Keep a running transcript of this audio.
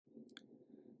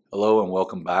Hello and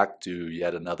welcome back to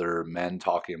yet another Men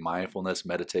Talking Mindfulness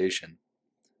meditation.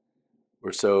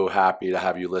 We're so happy to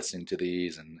have you listening to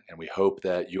these, and we hope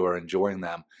that you are enjoying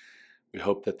them. We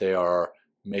hope that they are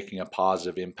making a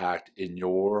positive impact in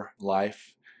your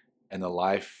life and the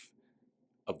life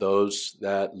of those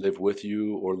that live with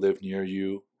you or live near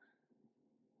you.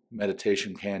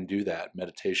 Meditation can do that.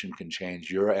 Meditation can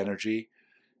change your energy,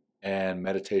 and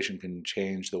meditation can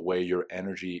change the way your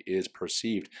energy is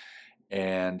perceived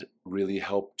and really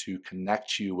help to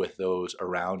connect you with those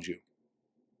around you.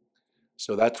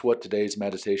 So that's what today's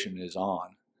meditation is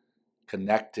on: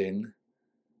 connecting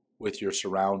with your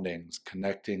surroundings,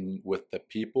 connecting with the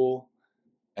people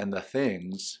and the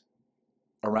things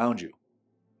around you.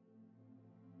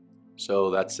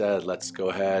 So that said, let's go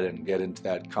ahead and get into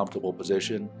that comfortable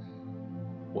position,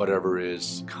 whatever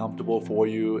is comfortable for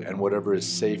you and whatever is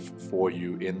safe for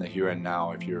you in the here and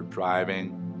now. If you're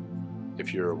driving,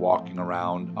 if you're walking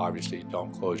around, obviously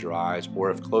don't close your eyes,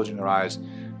 or if closing your eyes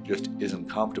just isn't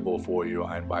comfortable for you,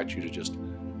 I invite you to just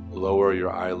lower your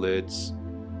eyelids.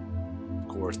 Of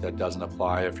course, that doesn't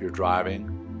apply if you're driving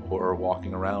or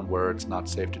walking around where it's not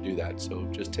safe to do that. So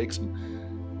just take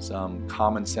some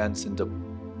common sense into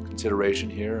consideration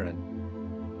here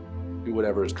and do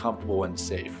whatever is comfortable and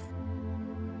safe.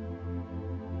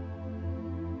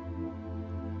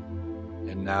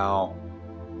 And now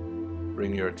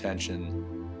bring your attention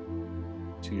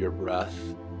to your breath.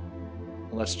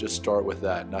 And let's just start with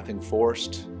that. Nothing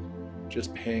forced,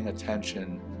 just paying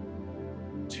attention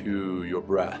to your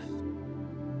breath.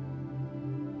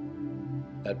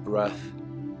 That breath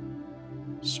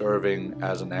serving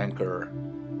as an anchor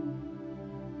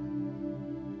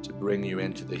to bring you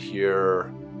into the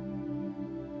here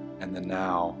and the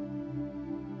now,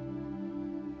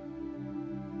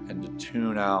 and to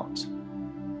tune out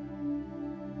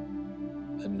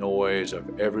the noise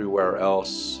of everywhere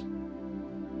else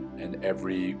and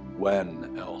every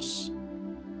when else.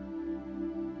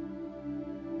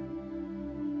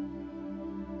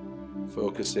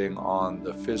 Focusing on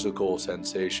the physical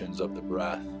sensations of the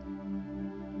breath.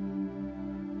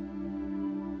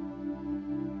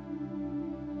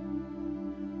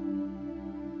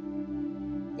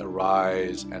 The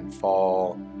rise and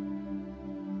fall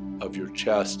of your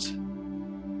chest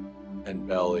and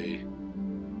belly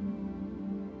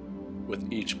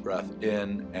with each breath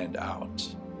in and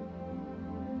out.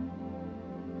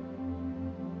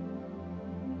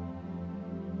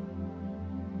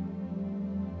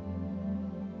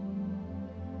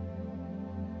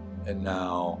 And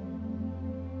now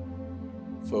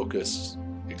focus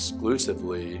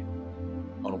exclusively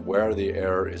on where the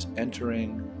air is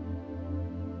entering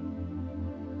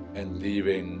and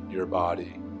leaving your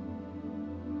body.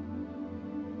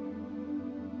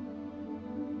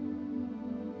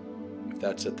 If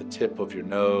that's at the tip of your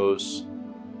nose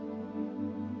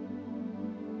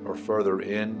or further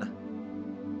in,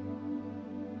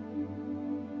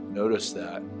 notice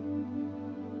that.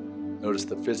 Notice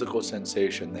the physical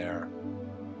sensation there.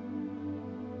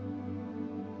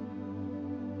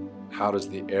 How does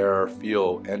the air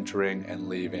feel entering and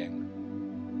leaving?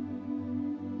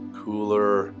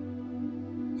 Cooler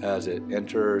as it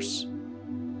enters,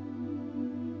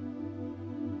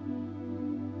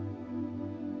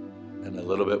 and a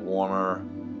little bit warmer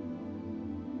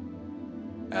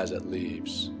as it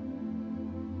leaves.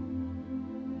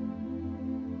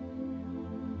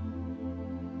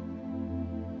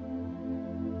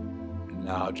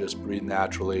 Now just breathe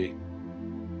naturally,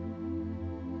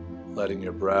 letting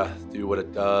your breath do what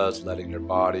it does, letting your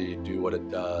body do what it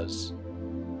does.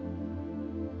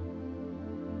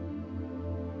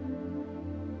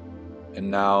 And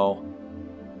now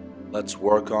let's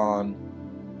work on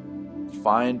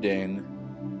finding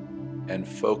and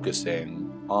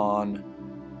focusing on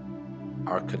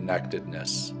our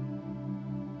connectedness,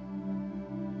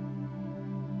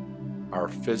 our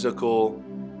physical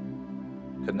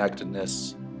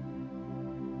connectedness,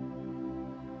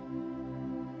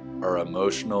 our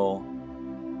emotional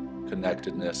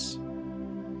connectedness,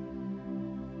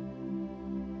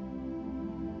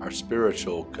 our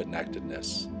spiritual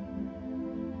connectedness,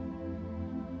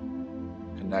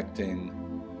 connecting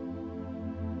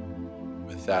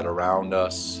with that around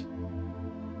us,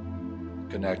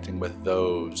 connecting with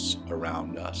those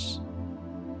around us.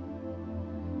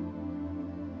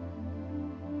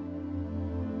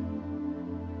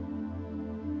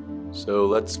 So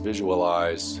let's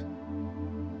visualize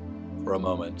for a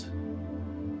moment.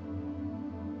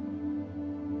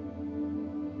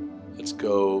 Let's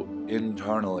go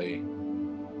internally.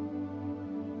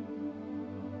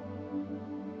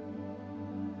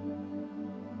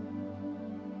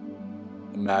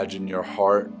 Imagine your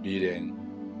heart beating.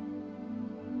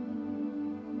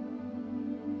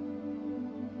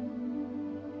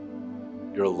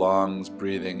 Your lungs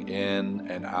breathing in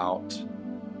and out.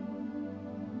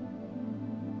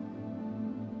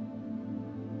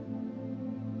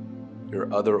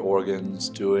 Your other organs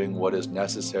doing what is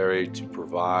necessary to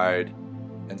provide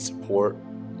and support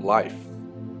life.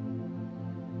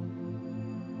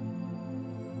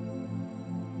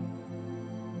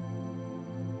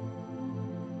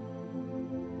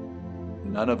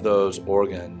 None of those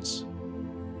organs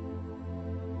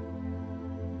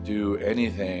do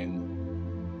anything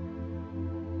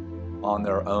on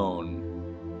their own.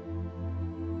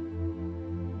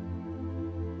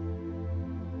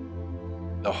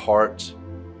 The heart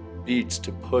beats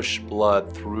to push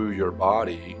blood through your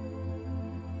body,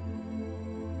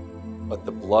 but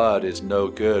the blood is no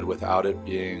good without it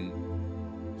being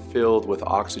filled with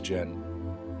oxygen,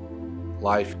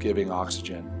 life-giving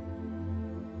oxygen.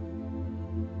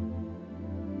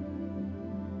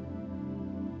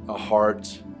 A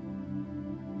heart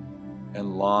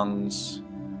and lungs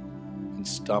and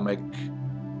stomach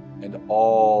and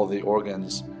all the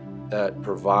organs that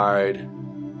provide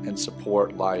and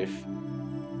support life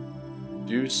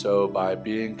do so by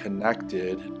being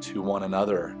connected to one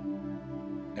another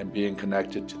and being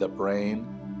connected to the brain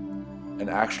and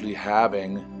actually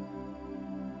having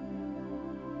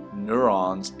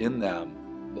neurons in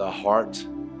them. The heart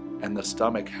and the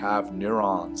stomach have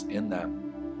neurons in them.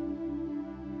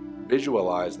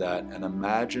 Visualize that and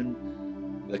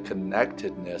imagine the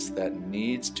connectedness that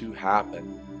needs to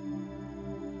happen,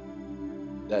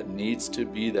 that needs to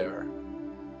be there,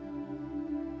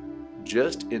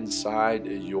 just inside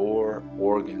your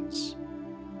organs,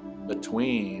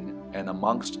 between and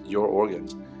amongst your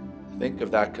organs. Think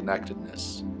of that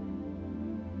connectedness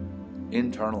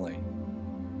internally.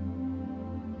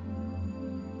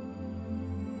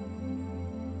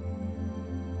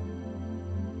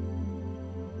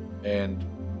 And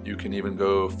you can even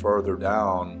go further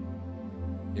down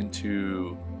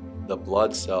into the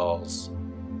blood cells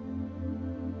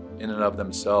in and of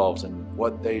themselves and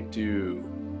what they do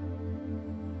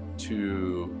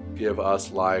to give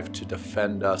us life, to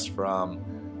defend us from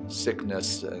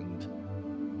sickness and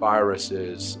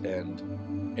viruses and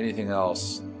anything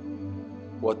else.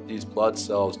 What these blood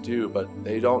cells do, but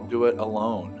they don't do it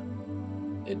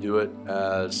alone. They do it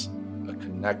as a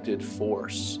connected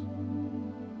force.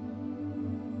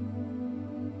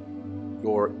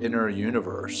 Your inner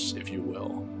universe, if you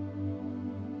will.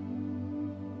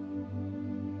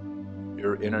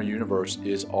 Your inner universe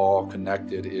is all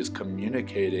connected, is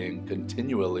communicating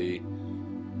continually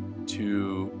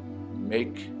to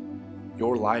make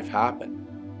your life happen,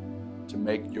 to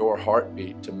make your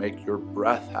heartbeat, to make your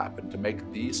breath happen, to make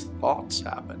these thoughts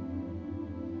happen.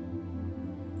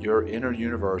 Your inner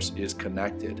universe is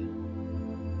connected.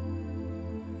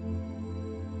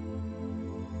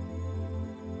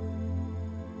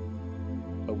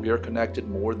 But we are connected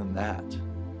more than that.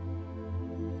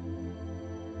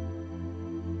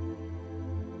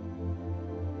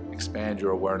 Expand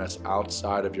your awareness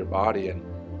outside of your body and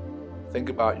think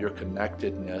about your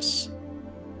connectedness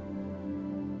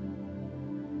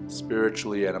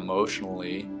spiritually and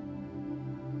emotionally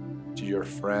to your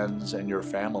friends and your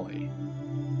family,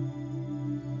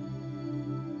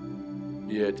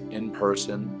 be it in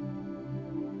person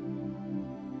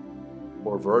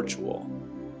or virtual.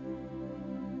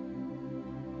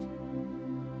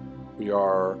 We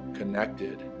are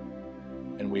connected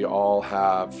and we all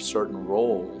have certain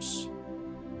roles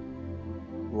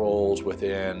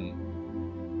within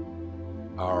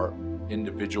our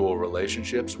individual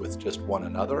relationships with just one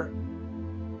another,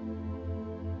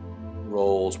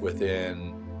 roles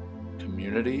within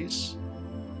communities,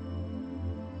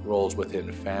 roles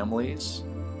within families.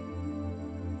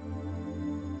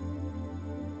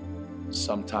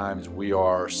 Sometimes we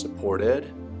are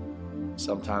supported,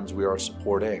 sometimes we are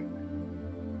supporting.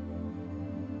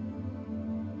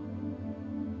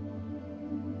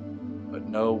 But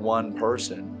no one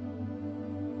person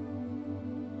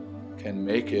can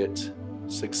make it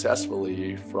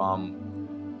successfully from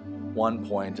one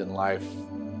point in life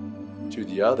to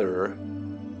the other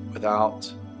without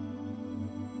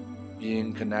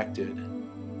being connected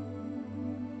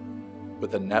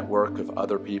with a network of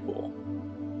other people.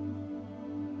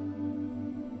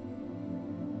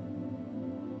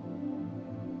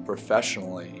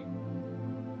 Professionally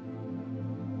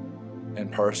and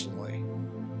personally,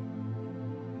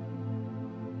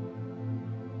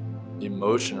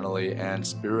 emotionally and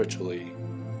spiritually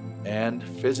and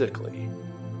physically.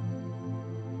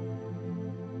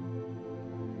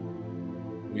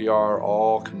 We are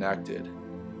all connected.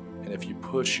 And if you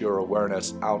push your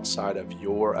awareness outside of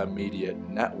your immediate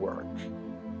network,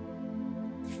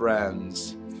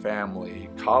 friends, family,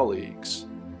 colleagues,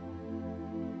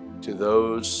 to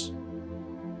those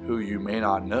who you may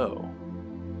not know,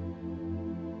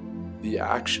 the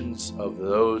actions of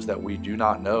those that we do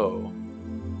not know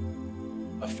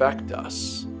affect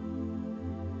us,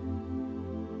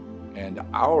 and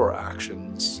our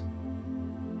actions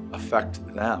affect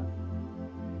them.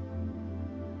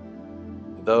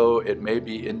 Though it may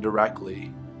be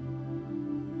indirectly,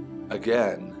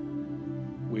 again,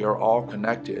 we are all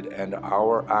connected, and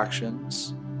our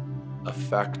actions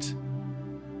affect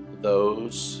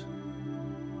those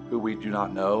who we do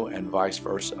not know, and vice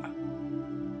versa.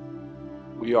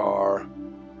 We are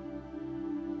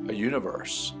a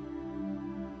universe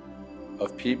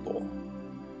of people,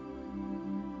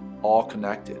 all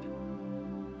connected.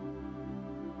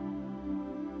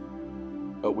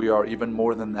 But we are even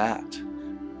more than that.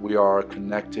 We are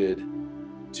connected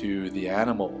to the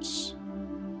animals,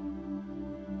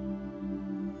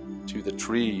 to the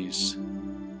trees,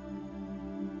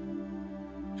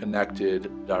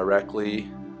 connected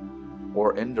directly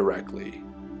or indirectly,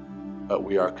 but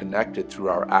we are connected through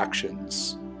our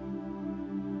actions.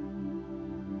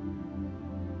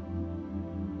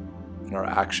 And our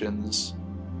actions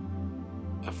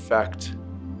affect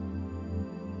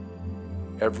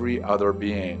every other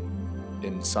being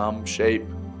in some shape,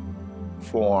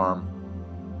 form,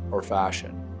 or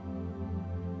fashion.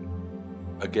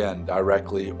 Again,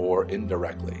 directly or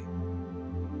indirectly.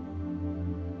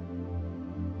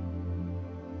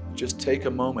 Just take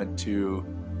a moment to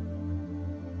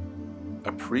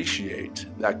appreciate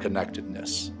that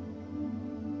connectedness,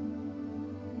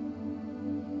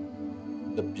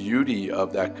 the beauty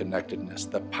of that connectedness,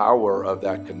 the power of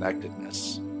that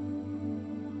connectedness.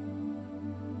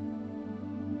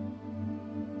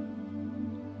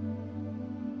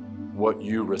 What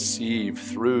you receive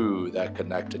through that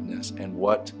connectedness and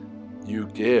what you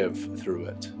give through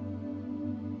it.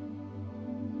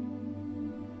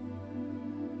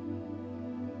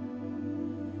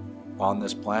 On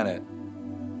this planet,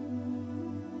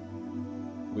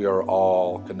 we are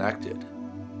all connected.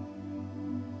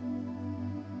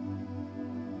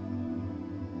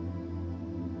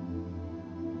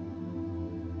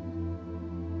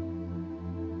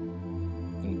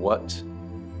 And what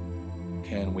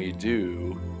can we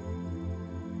do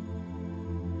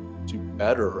to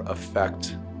better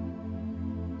affect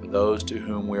those to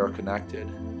whom we are connected?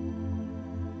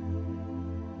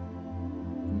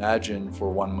 Imagine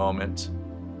for one moment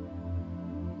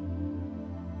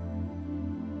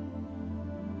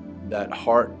that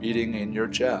heart beating in your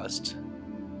chest,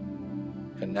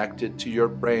 connected to your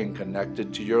brain,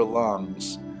 connected to your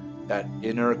lungs, that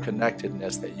inner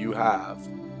connectedness that you have,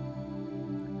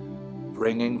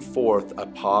 bringing forth a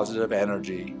positive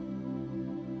energy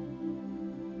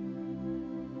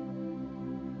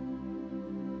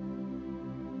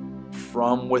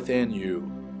from within you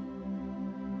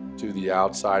to the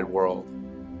outside world.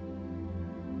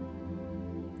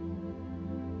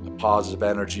 A positive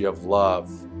energy of love,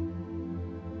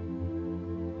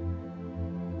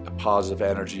 a positive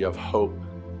energy of hope,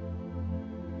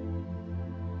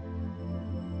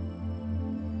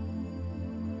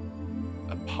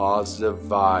 a positive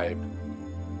vibe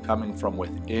coming from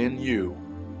within you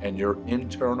and your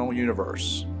internal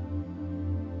universe.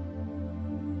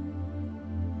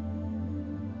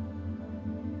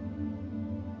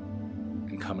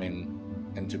 And coming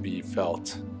and to be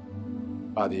felt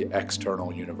by the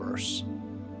external universe,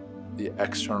 the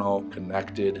external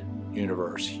connected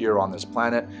universe here on this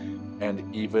planet,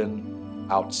 and even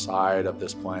outside of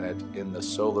this planet, in the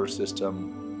solar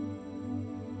system,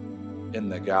 in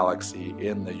the galaxy,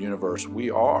 in the universe.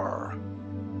 We are,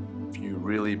 if you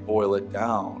really boil it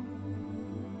down,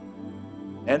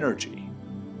 energy.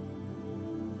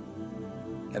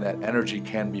 And that energy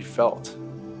can be felt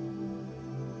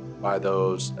by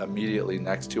those immediately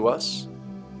next to us,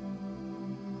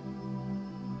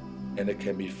 and it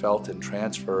can be felt and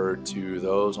transferred to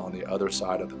those on the other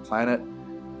side of the planet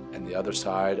and the other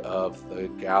side of the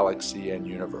galaxy and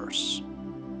universe.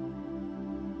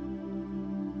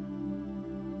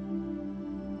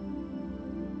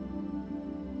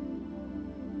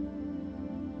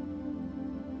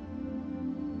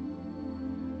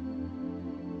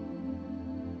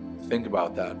 Think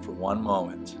about that for one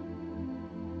moment.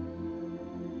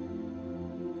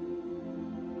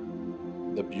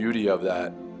 The beauty of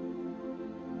that,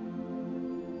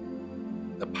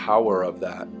 the power of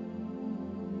that.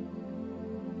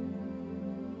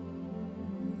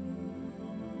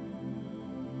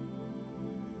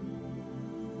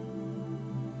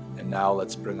 And now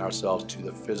let's bring ourselves to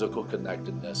the physical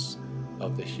connectedness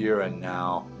of the here and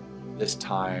now, this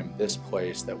time, this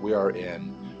place that we are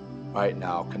in right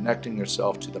now, connecting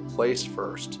yourself to the place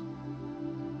first.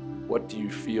 What do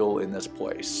you feel in this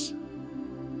place?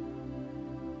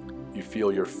 You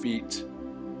feel your feet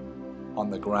on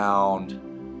the ground,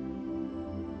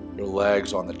 your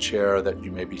legs on the chair that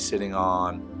you may be sitting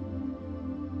on,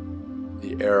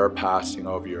 the air passing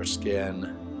over your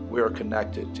skin. We are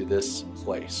connected to this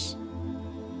place.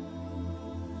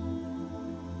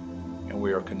 And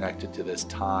we are connected to this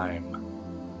time.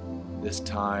 This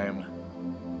time,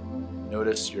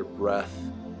 notice your breath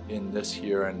in this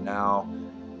here and now,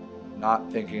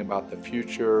 not thinking about the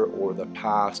future or the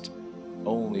past,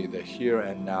 only the here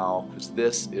and now, because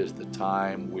this is the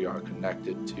time we are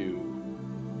connected to,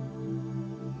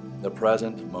 the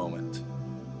present moment.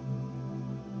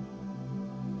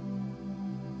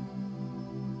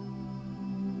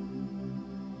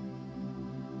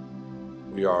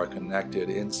 We are connected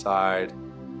inside,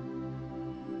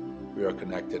 we are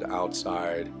connected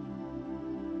outside,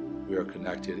 we are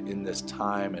connected in this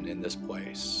time and in this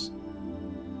place.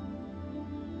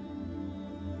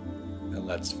 And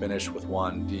let's finish with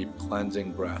one deep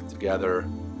cleansing breath together.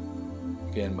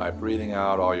 Begin by breathing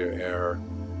out all your air.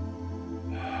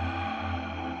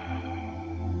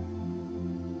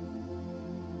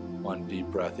 One deep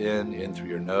breath in through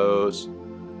your nose.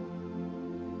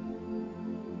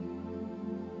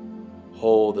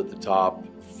 Hold at the top.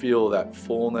 Feel that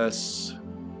fullness,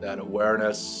 that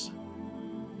awareness,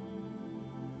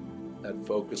 that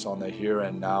focus on the here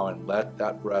and now, and let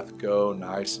that breath go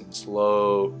nice and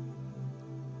slow.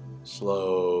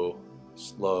 Slow,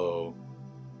 slow.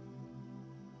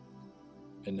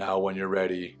 And now when you're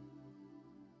ready,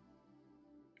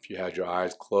 if you had your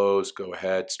eyes closed, go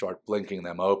ahead, start blinking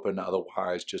them open.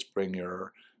 Otherwise, just bring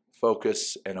your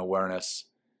focus and awareness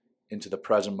into the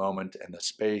present moment and the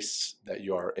space that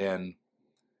you are in.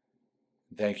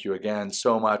 Thank you again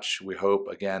so much. We hope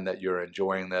again that you're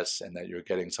enjoying this and that you're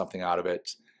getting something out of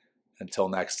it. Until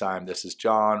next time, this is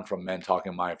John from Men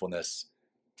Talking Mindfulness.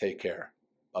 Take care.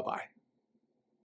 Bye-bye.